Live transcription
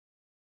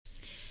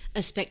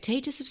A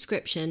Spectator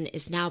subscription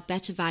is now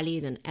better value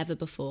than ever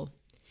before.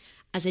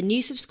 As a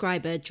new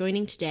subscriber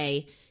joining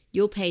today,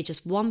 you'll pay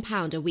just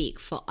 £1 a week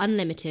for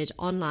unlimited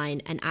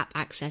online and app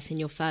access in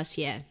your first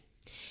year.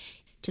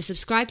 To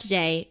subscribe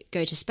today,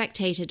 go to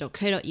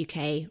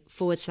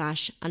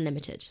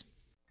spectator.co.uk/unlimited.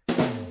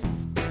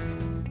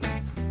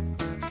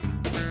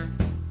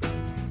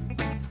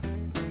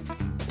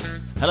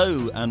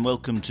 Hello and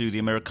welcome to the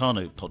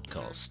Americano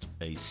podcast,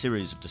 a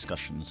series of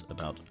discussions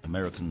about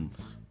American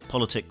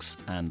politics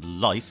and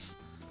life.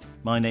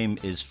 My name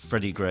is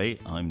Freddy Gray.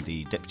 I'm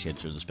the deputy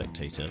editor of The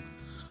Spectator.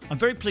 I'm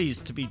very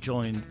pleased to be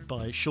joined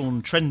by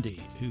Sean Trende,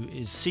 who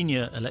is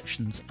senior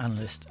elections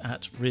analyst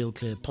at Real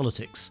Clear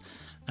Politics,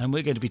 and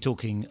we're going to be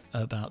talking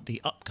about the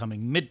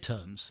upcoming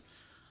midterms.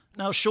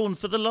 Now, Sean,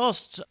 for the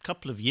last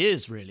couple of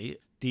years, really,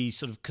 the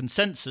sort of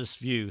consensus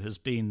view has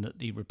been that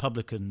the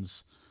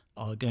Republicans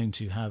are going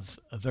to have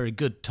a very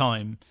good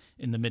time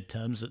in the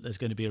midterms, that there's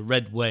going to be a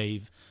red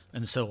wave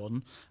and so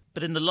on.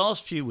 But in the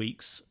last few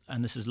weeks,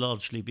 and this has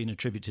largely been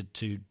attributed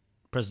to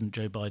President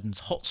Joe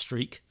Biden's hot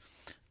streak,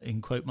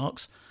 in quote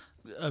marks,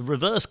 a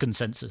reverse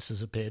consensus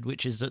has appeared,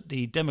 which is that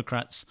the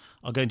Democrats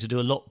are going to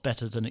do a lot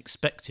better than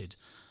expected.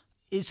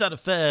 Is that a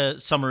fair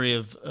summary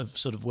of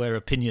sort of where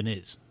opinion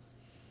is?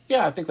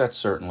 Yeah, I think that's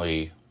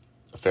certainly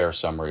a fair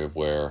summary of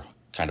where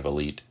kind of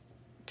elite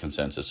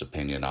consensus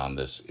opinion on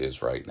this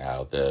is right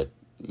now. That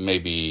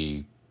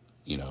maybe,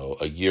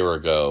 a year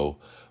ago,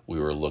 we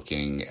were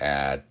looking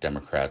at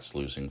Democrats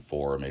losing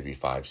 4 or maybe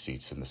 5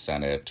 seats in the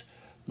Senate,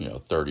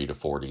 30 to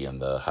 40 in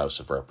the House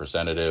of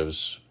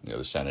Representatives.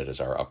 The Senate is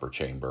our upper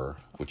chamber,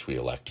 which we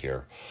elect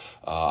here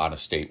on a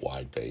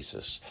statewide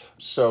basis.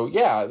 So,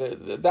 yeah,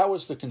 that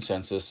was the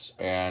consensus.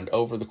 And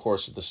over the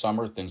course of the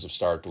summer, things have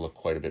started to look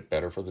quite a bit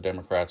better for the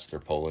Democrats. Their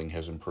polling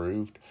has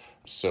improved.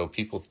 So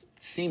people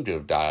seem to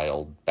have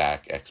dialed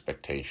back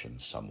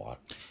expectations somewhat.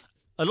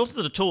 A lot of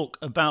the talk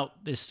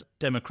about this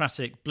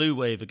Democratic blue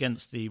wave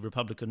against the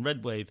Republican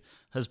red wave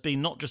has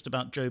been not just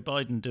about Joe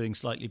Biden doing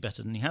slightly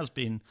better than he has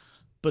been,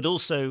 but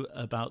also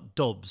about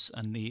Dobbs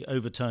and the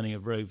overturning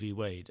of Roe v.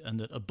 Wade,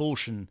 and that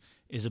abortion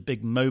is a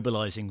big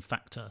mobilizing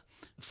factor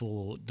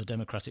for the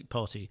Democratic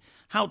Party.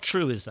 How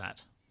true is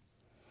that?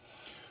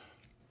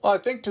 Well, I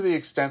think to the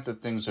extent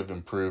that things have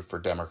improved for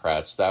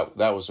Democrats, that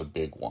was a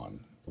big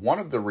one. One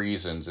of the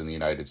reasons in the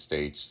United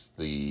States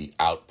the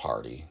out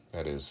party,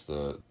 that is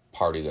the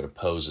party that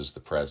opposes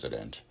the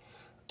president,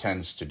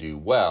 tends to do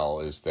well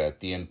is that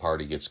the in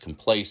party gets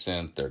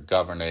complacent, they're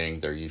governing,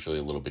 they're usually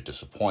a little bit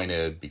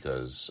disappointed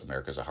because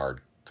America's a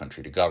hard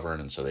country to govern,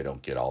 and so they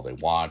don't get all they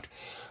want.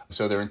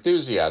 So their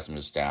enthusiasm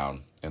is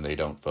down, and they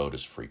don't vote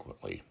as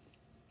frequently.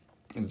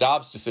 And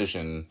Dobbs'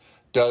 decision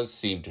does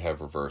seem to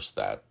have reversed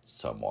that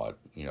somewhat.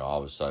 All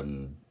of a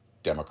sudden,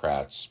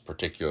 Democrats,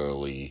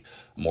 particularly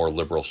more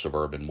liberal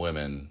suburban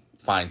women,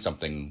 find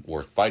something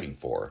worth fighting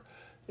for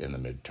in the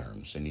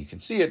midterms. And you can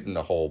see it in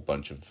a whole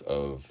bunch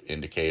of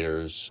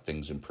indicators,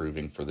 things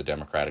improving for the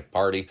Democratic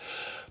Party.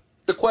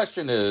 The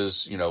question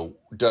is,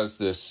 does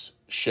this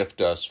shift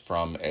us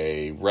from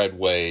a red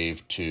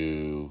wave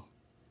to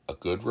a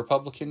good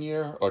Republican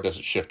year, or does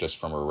it shift us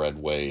from a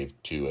red wave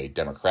to a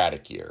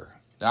Democratic year?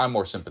 Now, I'm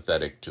more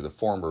sympathetic to the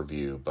former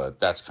view, but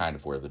that's kind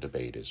of where the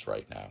debate is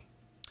right now.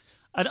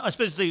 And I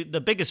suppose the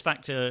biggest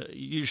factor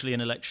usually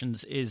in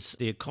elections is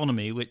the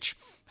economy, which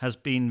has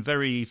been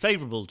very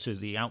favourable to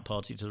the out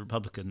party, to the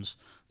Republicans,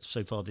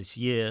 so far this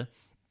year.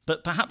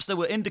 But perhaps there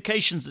were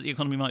indications that the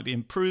economy might be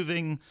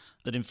improving,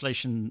 that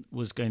inflation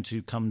was going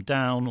to come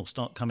down or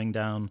start coming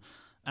down,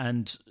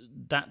 and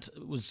that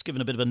was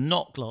given a bit of a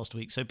knock last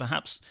week. So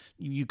perhaps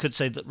you could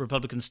say that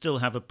Republicans still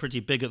have a pretty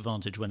big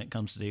advantage when it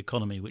comes to the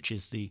economy, which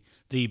is the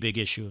big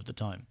issue of the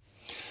time.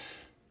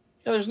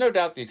 Yeah, there's no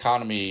doubt the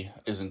economy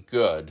isn't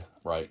good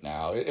right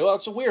now.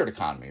 It's a weird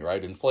economy,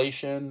 right?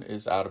 Inflation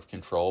is out of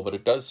control, but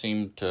it does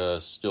seem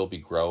to still be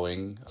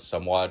growing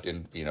somewhat.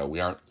 And, we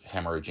aren't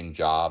hemorrhaging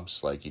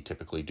jobs like you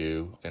typically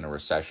do in a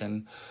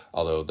recession,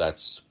 although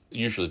that's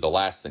usually the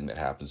last thing that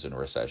happens in a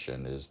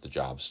recession is the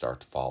jobs start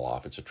to fall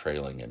off. It's a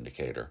trailing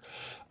indicator.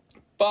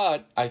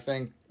 But I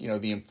think,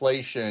 the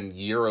inflation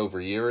year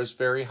over year is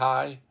very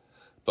high,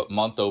 but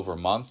month over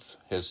month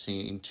has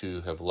seemed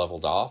to have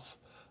leveled off.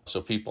 So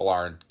people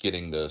aren't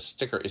getting the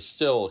sticker. It's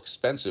still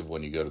expensive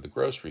when you go to the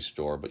grocery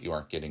store, but you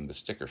aren't getting the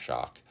sticker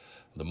shock,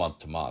 the month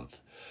to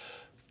month.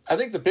 I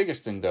think the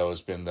biggest thing, though,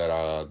 has been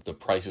that the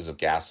prices of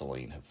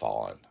gasoline have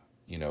fallen.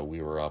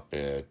 We were up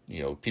at,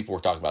 people were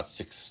talking about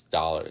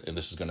 $6, and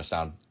this is going to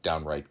sound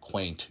downright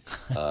quaint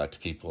to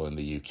people in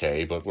the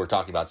UK, but we're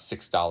talking about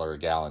 $6 a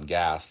gallon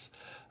gas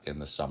in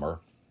the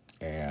summer.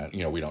 And,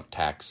 we don't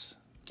tax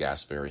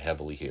gas very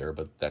heavily here,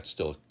 but that's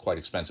still quite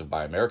expensive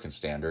by American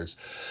standards.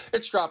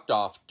 It's dropped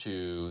off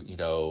to,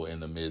 in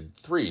the mid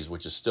threes,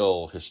 which is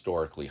still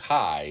historically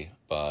high.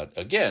 But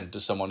again, to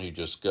someone who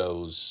just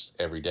goes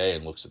every day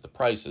and looks at the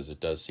prices, it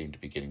does seem to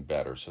be getting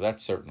better. So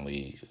that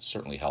certainly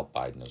helped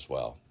Biden as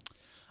well.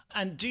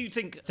 And do you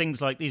think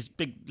things like these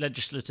big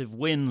legislative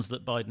wins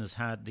that Biden has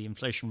had, the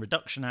Inflation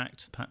Reduction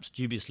Act, perhaps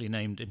dubiously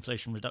named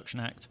Inflation Reduction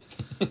Act,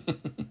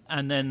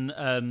 and then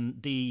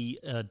the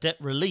debt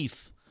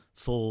relief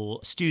for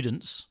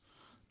students,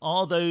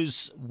 are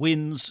those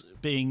wins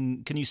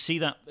can you see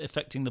that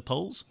affecting the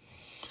polls?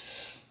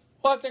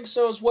 Well, I think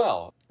so as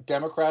well.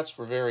 Democrats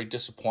were very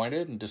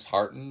disappointed and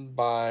disheartened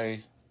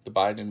by the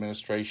Biden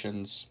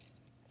administration's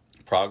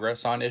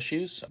progress on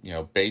issues.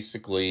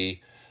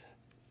 Basically,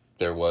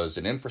 there was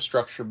an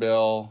infrastructure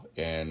bill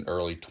in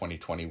early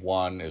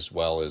 2021, as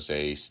well as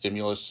a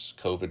stimulus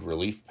COVID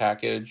relief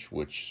package,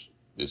 which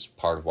is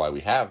part of why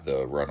we have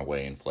the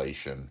runaway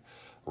inflation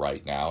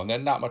right now. And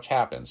then not much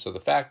happened. So the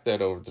fact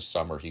that over the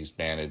summer he's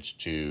managed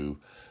to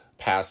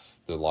pass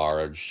the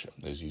large,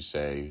 as you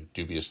say,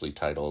 dubiously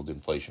titled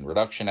Inflation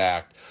Reduction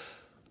Act,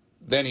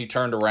 then he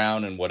turned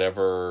around and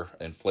whatever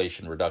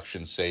inflation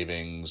reduction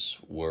savings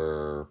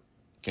were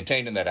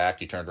contained in that act,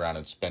 he turned around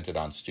and spent it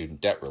on student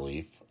debt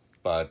relief.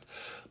 But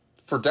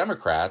for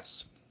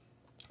Democrats,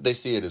 they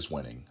see it as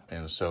winning.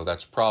 And so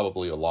that's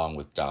probably, along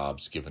with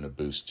Dobbs, given a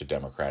boost to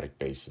Democratic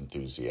base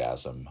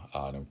enthusiasm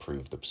and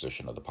improved the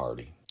position of the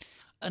party.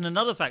 And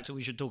another factor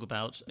we should talk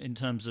about in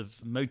terms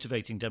of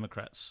motivating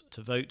Democrats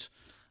to vote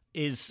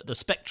is the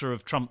spectre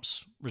of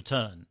Trump's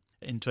return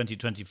in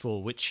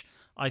 2024, which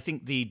I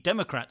think the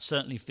Democrats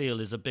certainly feel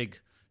is a big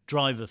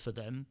driver for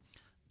them.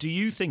 Do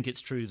you think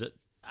it's true that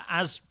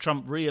as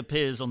Trump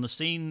reappears on the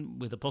scene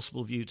with a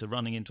possible view to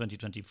running in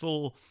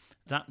 2024,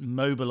 that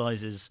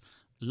mobilizes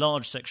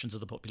large sections of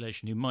the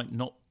population who might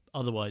not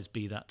otherwise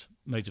be that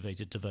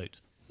motivated to vote?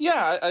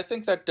 Yeah, I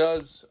think that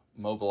does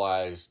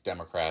mobilize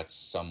Democrats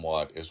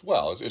somewhat as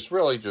well. It's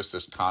really just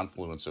this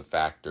confluence of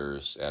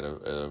factors at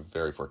a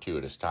very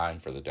fortuitous time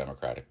for the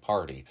Democratic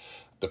Party.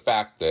 The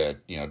fact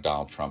that,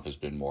 Donald Trump has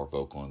been more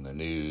vocal in the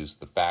news,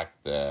 the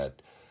fact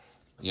that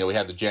we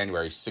had the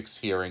January 6th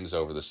hearings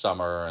over the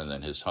summer, and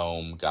then his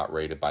home got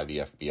raided by the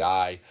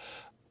FBI.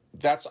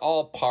 That's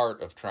all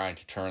part of trying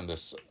to turn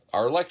this.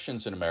 Our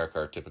elections in America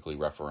are typically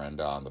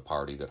referenda on the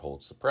party that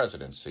holds the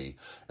presidency.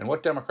 And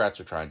what Democrats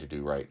are trying to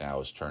do right now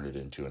is turn it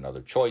into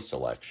another choice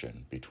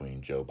election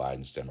between Joe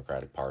Biden's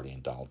Democratic Party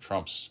and Donald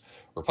Trump's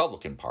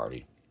Republican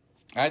Party.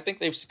 And I think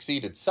they've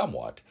succeeded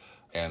somewhat.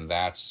 And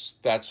that's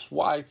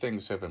why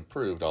things have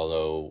improved,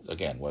 although,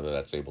 again, whether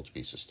that's able to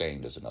be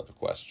sustained is another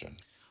question.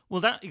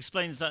 Well, that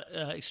explains that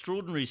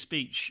extraordinary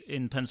speech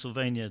in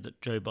Pennsylvania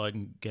that Joe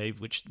Biden gave,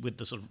 which with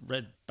the sort of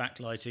red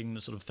backlighting,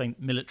 the sort of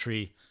faint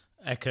military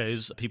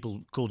echoes,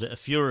 people called it a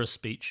Führer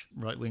speech.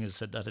 Right-wingers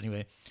said that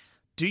anyway.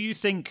 Do you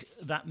think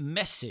that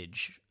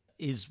message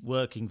is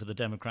working for the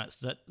Democrats,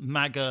 that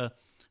MAGA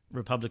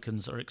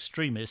Republicans are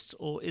extremists,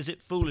 or is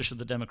it foolish of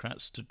the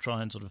Democrats to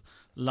try and sort of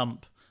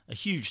lump a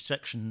huge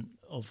section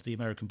of the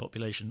American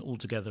population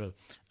altogether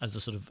as the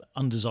sort of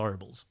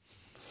undesirables?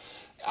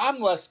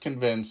 I'm less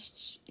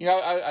convinced.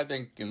 I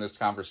think in this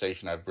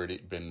conversation I've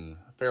been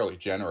fairly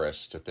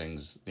generous to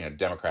things,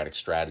 Democratic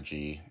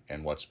strategy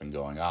and what's been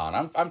going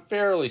on. I'm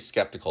fairly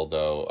skeptical,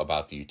 though,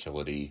 about the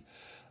utility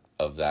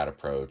of that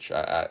approach.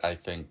 I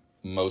think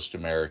most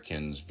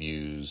Americans'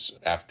 views,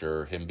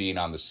 after him being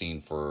on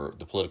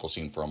the political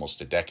scene for almost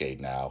a decade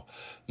now,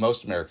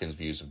 most Americans'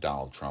 views of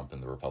Donald Trump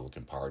and the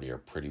Republican Party are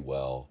pretty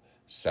well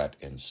set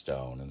in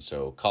stone. And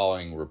so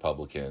calling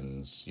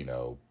Republicans,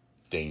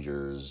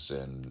 dangers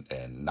and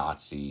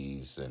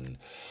Nazis and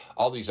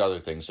all these other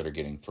things that are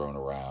getting thrown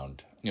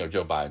around.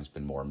 Joe Biden's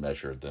been more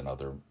measured than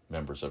other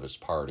members of his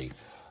party.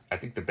 I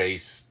think the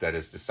base that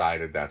has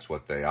decided that's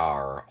what they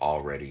are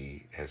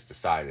already has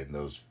decided, and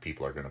those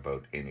people are going to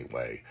vote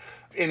anyway.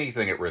 If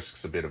anything, it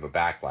risks a bit of a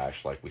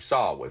backlash like we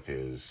saw with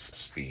his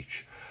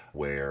speech,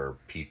 where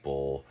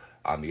people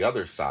on the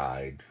other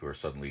side who are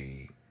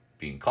suddenly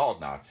being called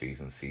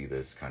Nazis and see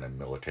this kind of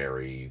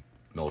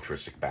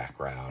militaristic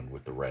background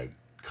with the red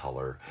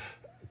color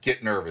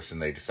get nervous and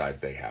they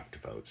decide they have to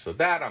vote. So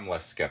that I'm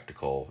less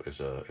skeptical as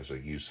a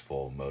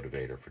useful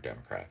motivator for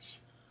Democrats.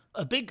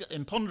 A big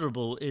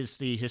imponderable is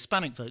the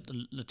Hispanic vote,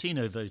 the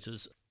Latino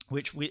voters,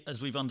 which,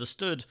 as we've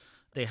understood,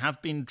 they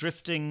have been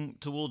drifting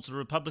towards the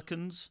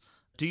Republicans.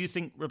 Do you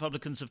think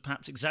Republicans have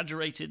perhaps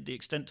exaggerated the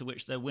extent to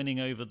which they're winning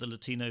over the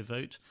Latino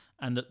vote,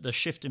 and that the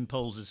shift in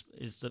polls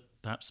is that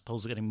perhaps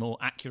polls are getting more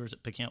accurate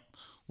at picking up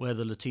where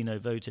the Latino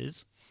vote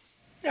is?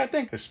 Yeah, I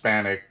think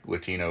Hispanic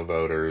Latino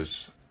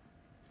voters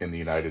in the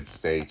United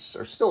States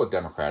are still a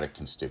Democratic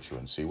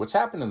constituency. What's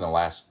happened in the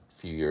last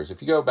few years,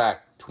 if you go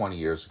back 20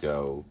 years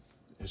ago,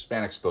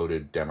 Hispanics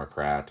voted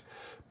Democrat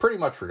pretty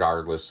much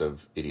regardless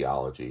of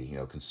ideology.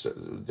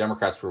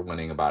 Democrats were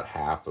winning about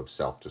half of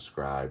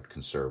self-described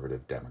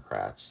conservative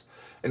Democrats.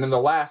 And in the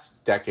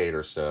last decade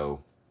or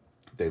so,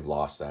 they've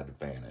lost that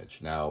advantage.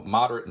 Now,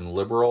 moderate and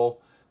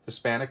liberal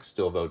Hispanics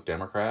still vote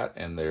Democrat,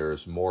 and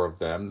there's more of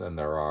them than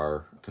there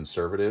are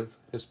conservative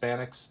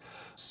Hispanics.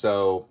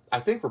 So I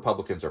think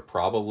Republicans are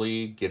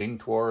probably getting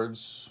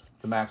towards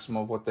the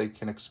maximum of what they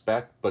can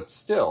expect. But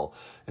still,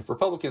 if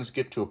Republicans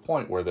get to a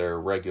point where they're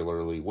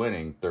regularly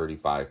winning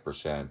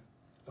 35%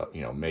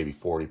 maybe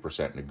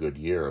 40% in a good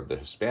year of the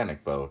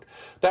Hispanic vote,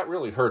 that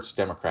really hurts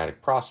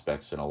Democratic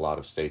prospects in a lot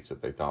of states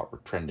that they thought were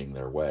trending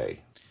their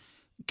way.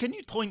 Can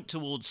you point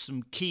towards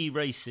some key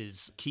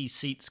races, key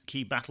seats,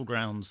 key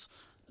battlegrounds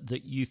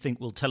that you think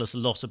will tell us a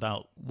lot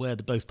about where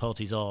both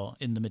parties are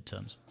in the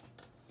midterms?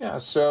 Yeah,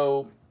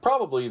 so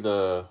probably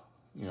for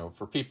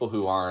people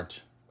who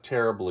aren't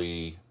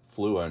terribly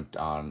fluent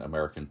on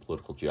American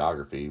political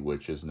geography,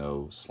 which is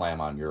no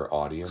slam on your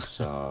audience.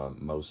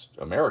 Most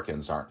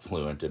Americans aren't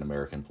fluent in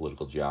American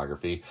political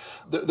geography.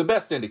 The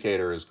best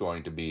indicator is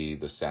going to be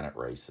the Senate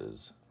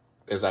races.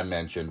 As I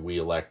mentioned, we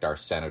elect our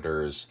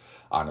senators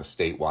on a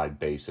statewide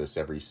basis.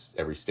 Every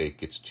state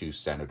gets 2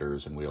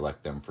 senators, and we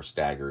elect them for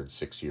staggered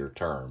 6-year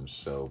terms.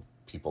 So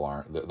people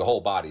aren't, the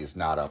whole body is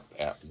not up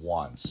at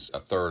once. A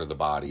third of the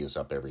body is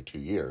up every 2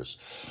 years.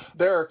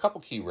 There are a couple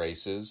key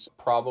races.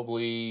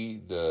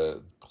 Probably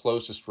the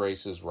closest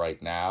races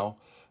right now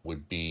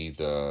would be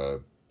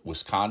the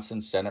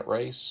Wisconsin Senate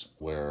race,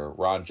 where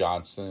Ron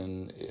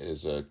Johnson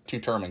is a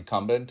 2-term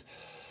incumbent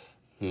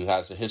who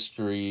has a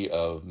history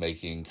of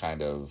making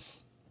kind of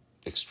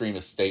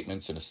extremist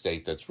statements in a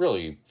state that's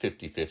really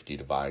 50-50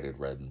 divided,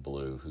 red and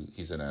blue.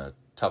 He's in a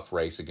tough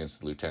race against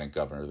the lieutenant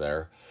governor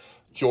there.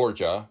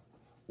 Georgia,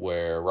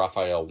 where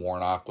Raphael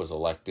Warnock was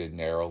elected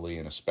narrowly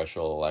in a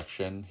special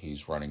election.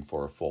 He's running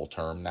for a full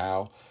term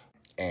now.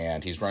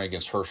 And he's running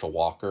against Herschel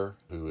Walker,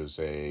 who is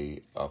a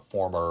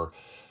former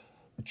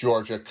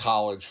Georgia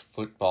college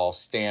football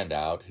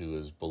standout who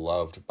is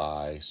beloved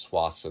by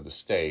swaths of the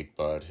state,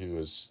 but who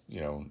has,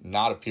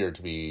 not appeared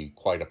to be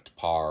quite up to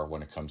par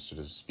when it comes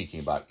to speaking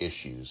about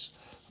issues.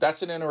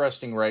 That's an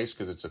interesting race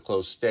because it's a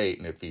close state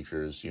and it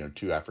features,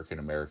 2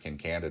 African-American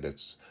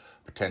candidates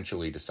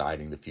potentially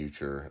deciding the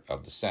future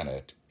of the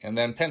Senate. And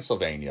then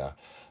Pennsylvania,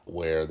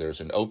 where there's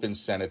an open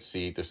Senate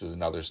seat. This is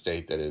another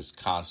state that is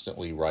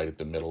constantly right at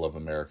the middle of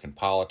American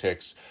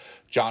politics.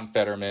 John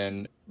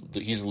Fetterman,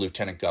 he's a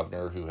lieutenant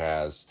governor who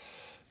has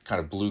kind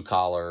of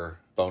blue-collar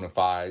bona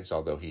fides,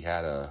 although he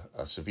had a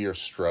severe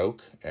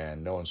stroke,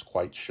 and no one's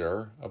quite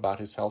sure about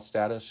his health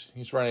status.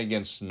 He's running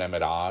against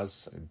Mehmet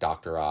Oz,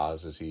 Dr.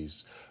 Oz, as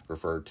he's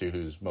referred to,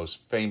 whose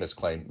biggest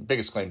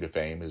claim to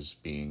fame is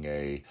being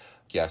a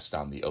guest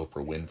on the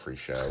Oprah Winfrey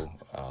Show,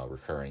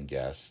 recurring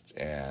guest,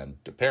 and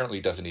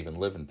apparently doesn't even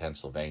live in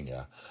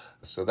Pennsylvania.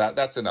 So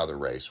that's another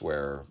race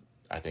where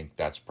I think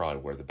that's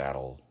probably where the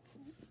battle.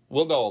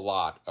 We'll know a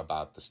lot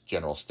about the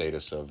general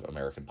status of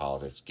American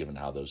politics given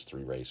how those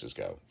 3 races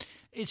go.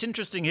 It's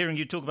interesting hearing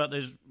you talk about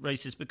those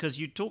races because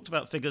you talked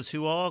about figures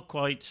who are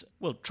quite,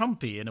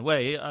 Trumpy in a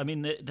way. I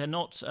mean, they're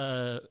not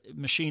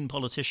machine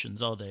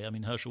politicians, are they? I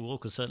mean, Herschel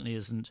Walker certainly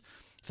isn't.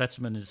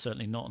 Fetterman is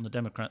certainly not on the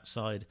Democrat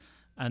side.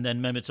 And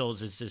then Mehmet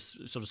Oz is this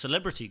sort of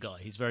celebrity guy.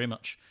 He's very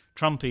much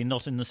Trumpy,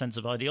 not in the sense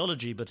of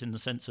ideology, but in the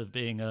sense of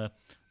being a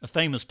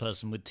famous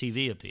person with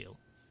TV appeal.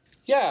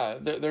 Yeah,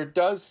 there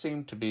does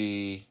seem to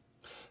be,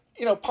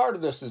 part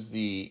of this is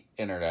the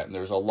internet,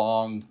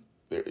 and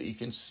you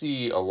can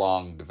see a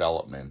long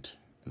development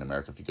in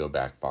America if you go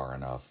back far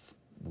enough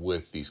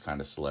with these kind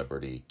of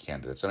celebrity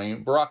candidates. I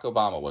mean, Barack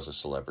Obama was a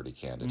celebrity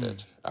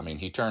candidate. I mean,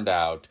 he turned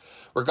out,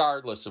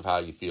 regardless of how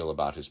you feel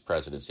about his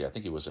presidency, I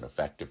think he was an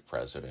effective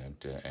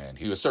president, and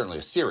he was certainly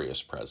a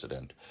serious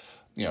president.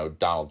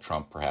 Donald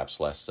Trump perhaps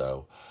less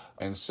so.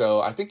 And so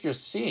I think you're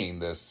seeing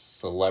this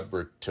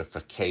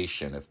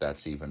celebritification, if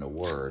that's even a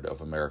word,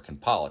 of American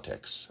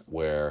politics,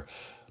 where,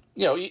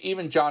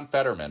 even John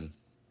Fetterman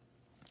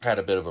had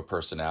a bit of a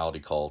personality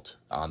cult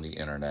on the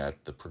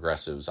internet. The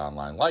progressives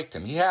online liked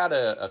him. He had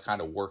a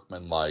kind of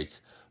workman-like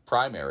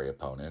primary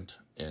opponent.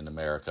 In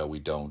America, we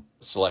don't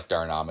select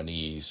our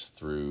nominees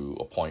through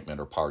appointment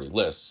or party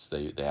lists.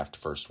 They have to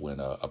first win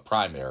a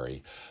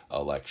primary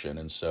election.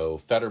 And so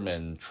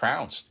Fetterman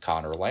trounced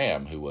Connor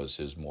Lamb, who was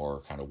his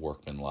more kind of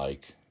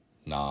workman-like,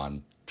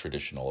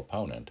 non-traditional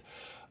opponent.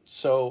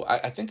 So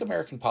I think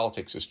American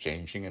politics is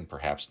changing, and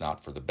perhaps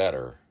not for the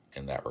better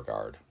in that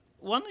regard.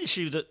 One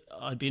issue that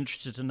I'd be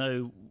interested to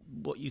know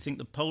what you think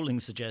the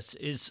polling suggests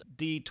is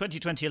the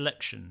 2020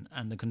 election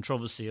and the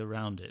controversy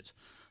around it.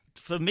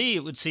 For me,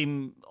 it would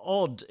seem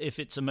odd if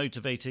it's a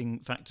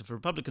motivating factor for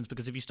Republicans,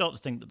 because if you start to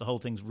think that the whole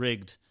thing's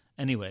rigged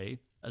anyway,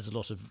 as a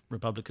lot of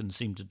Republicans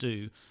seem to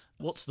do,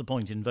 what's the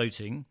point in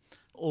voting?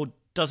 Or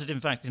does it,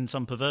 in fact, in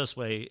some perverse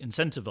way,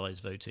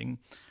 incentivize voting?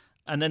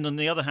 And then on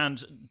the other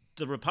hand,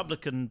 the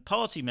Republican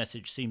Party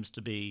message seems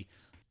to be,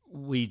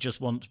 we just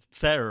want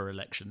fairer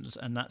elections,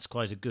 and that's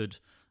quite a good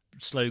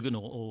slogan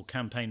or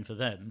campaign for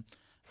them.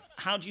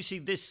 How do you see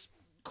this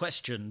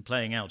question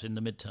playing out in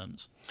the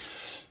midterms?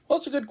 Well,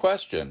 it's a good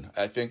question.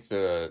 I think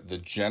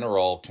the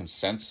general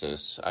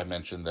consensus, I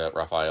mentioned that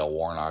Raphael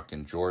Warnock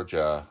in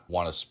Georgia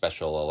won a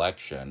special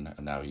election,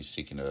 and now he's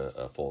seeking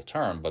a full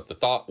term. But the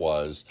thought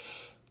was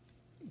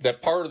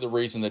that part of the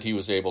reason that he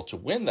was able to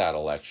win that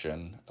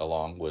election,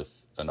 along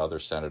with another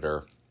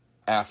senator,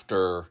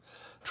 after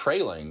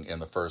trailing in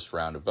the first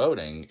round of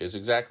voting, is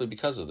exactly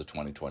because of the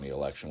 2020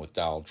 election, with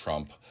Donald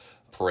Trump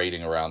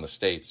parading around the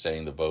state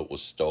saying the vote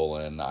was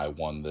stolen, I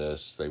won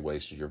this, they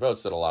wasted your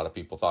votes, that a lot of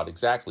people thought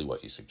exactly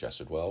what you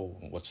suggested. Well,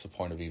 what's the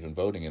point of even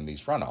voting in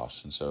these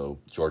runoffs? And so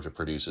Georgia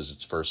produces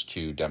its first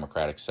 2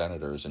 Democratic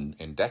senators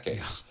in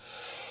decades.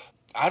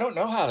 I don't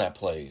know how that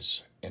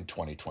plays in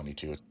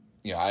 2022.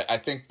 I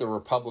think the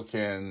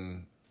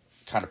Republican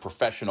kind of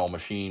professional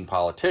machine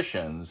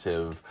politicians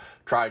have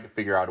tried to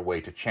figure out a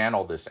way to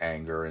channel this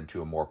anger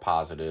into a more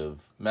positive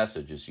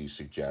message, as you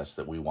suggest,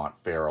 that we want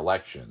fair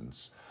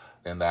elections.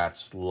 And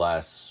that's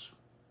less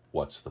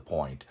what's the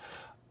point.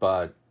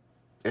 But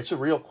it's a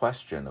real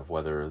question of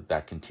whether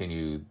that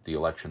continued the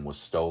election was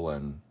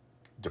stolen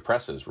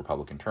depresses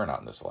Republican turnout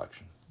in this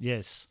election.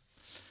 Yes.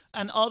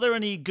 And are there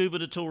any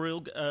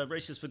gubernatorial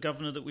races for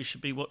governor that we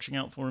should be watching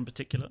out for in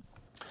particular?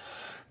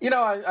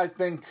 I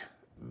think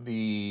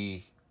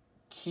the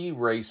key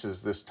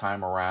races this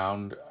time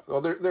around,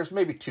 there's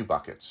maybe 2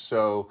 buckets.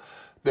 So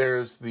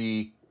there's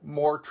the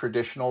more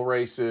traditional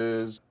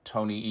races,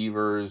 Tony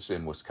Evers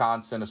in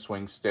Wisconsin, a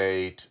swing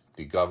state,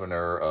 the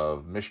governor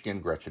of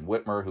Michigan, Gretchen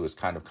Whitmer, who is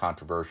kind of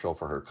controversial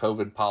for her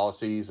COVID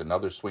policies,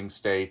 another swing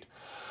state.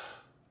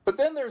 But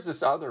then there's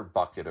this other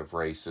bucket of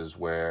races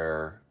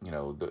where,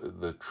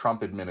 the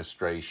Trump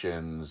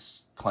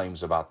administration's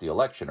claims about the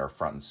election are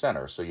front and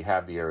center. So you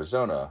have the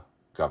Arizona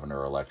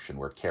governor election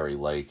where Kari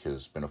Lake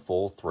has been a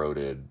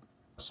full-throated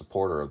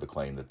supporter of the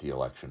claim that the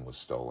election was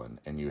stolen.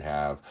 And you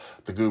have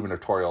the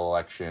gubernatorial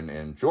election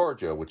in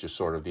Georgia, which is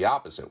sort of the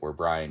opposite, where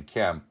Brian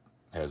Kemp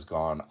has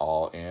gone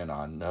all in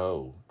on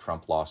no,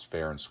 Trump lost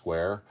fair and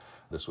square.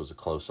 This was a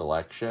close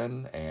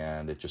election,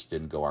 and it just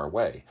didn't go our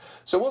way.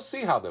 So we'll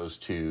see how those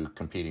 2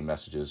 competing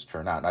messages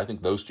turn out. And I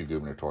think those 2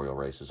 gubernatorial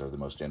races are the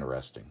most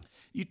interesting.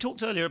 You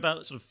talked earlier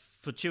about sort of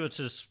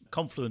fortuitous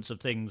confluence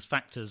of things,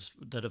 factors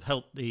that have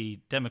helped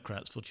the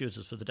Democrats,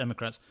 fortuitous for the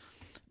Democrats.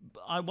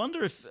 I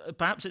wonder if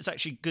perhaps it's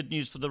actually good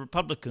news for the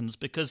Republicans,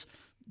 because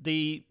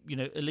the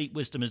elite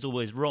wisdom is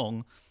always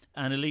wrong,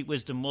 and elite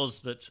wisdom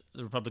was that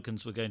the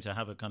Republicans were going to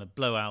have a kind of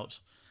blowout,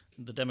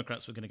 the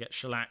Democrats were going to get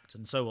shellacked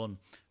and so on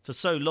for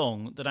so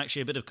long that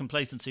actually a bit of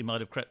complacency might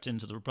have crept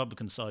into the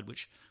Republican side,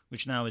 which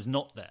now is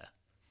not there.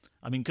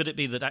 I mean, could it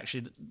be that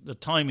actually the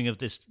timing of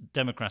this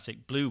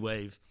Democratic blue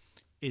wave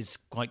is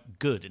quite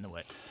good in a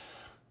way?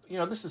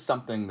 This is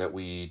something that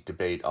we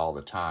debate all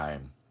the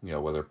time,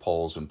 whether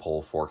polls and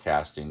poll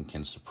forecasting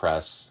can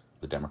suppress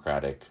the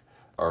Democratic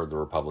or the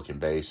Republican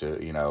base.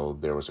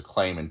 There was a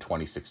claim in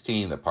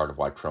 2016 that part of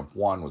why Trump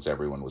won was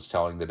everyone was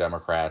telling the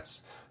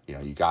Democrats,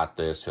 you got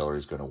this,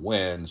 Hillary's going to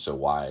win, so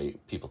why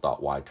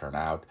turn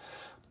out?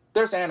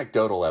 There's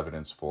anecdotal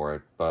evidence for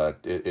it, but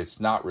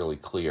it's not really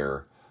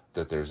clear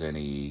that there's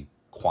any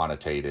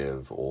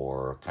quantitative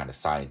or kind of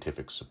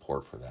scientific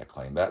support for that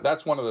claim.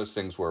 That's one of those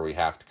things where we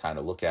have to kind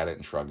of look at it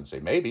and shrug and say,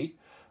 maybe,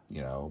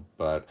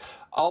 but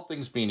all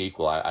things being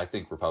equal, I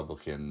think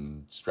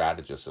Republican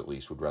strategists at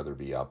least would rather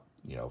be up,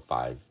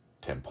 5-10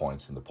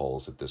 points in the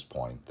polls at this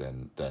point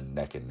than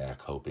neck and neck,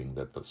 hoping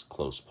that those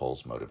close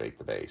polls motivate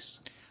the base.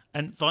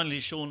 And finally,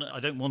 Sean,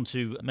 I don't want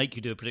to make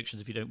you do predictions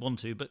if you don't want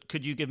to, but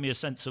could you give me a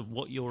sense of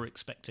what you're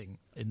expecting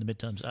in the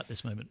midterms at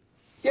this moment?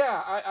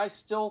 Yeah, I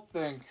still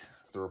think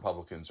the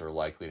Republicans are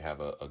likely to have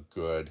a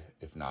good,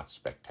 if not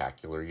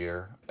spectacular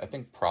year. I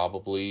think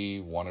probably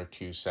 1 or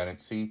 2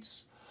 Senate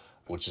seats,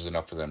 which is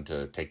enough for them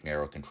to take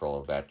narrow control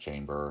of that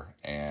chamber,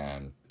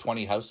 and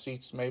 20 House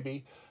seats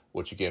maybe,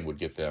 which again would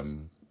get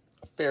them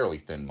a fairly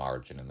thin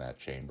margin in that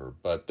chamber.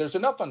 But there's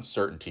enough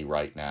uncertainty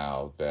right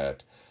now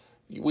that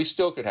we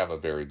still could have a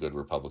very good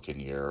Republican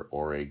year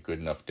or a good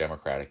enough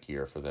Democratic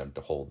year for them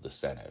to hold the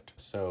Senate.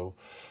 So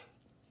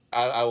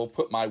I will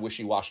put my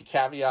wishy-washy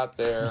caveat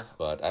there,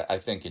 but I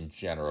think in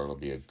general it'll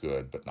be a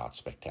good but not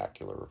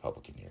spectacular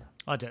Republican year.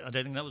 I don't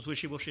think that was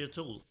wishy-washy at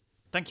all.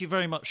 Thank you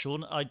very much,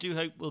 Sean. I do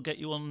hope we'll get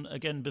you on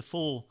again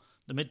before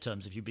the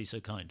midterms, if you'd be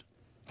so kind.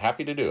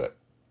 Happy to do it.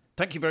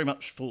 Thank you very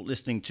much for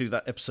listening to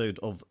that episode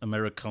of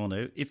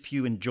Americano. If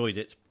you enjoyed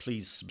it,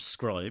 please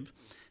subscribe.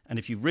 And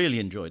if you really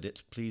enjoyed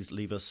it, please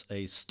leave us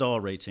a star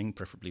rating,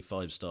 preferably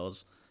 5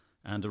 stars,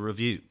 and a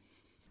review.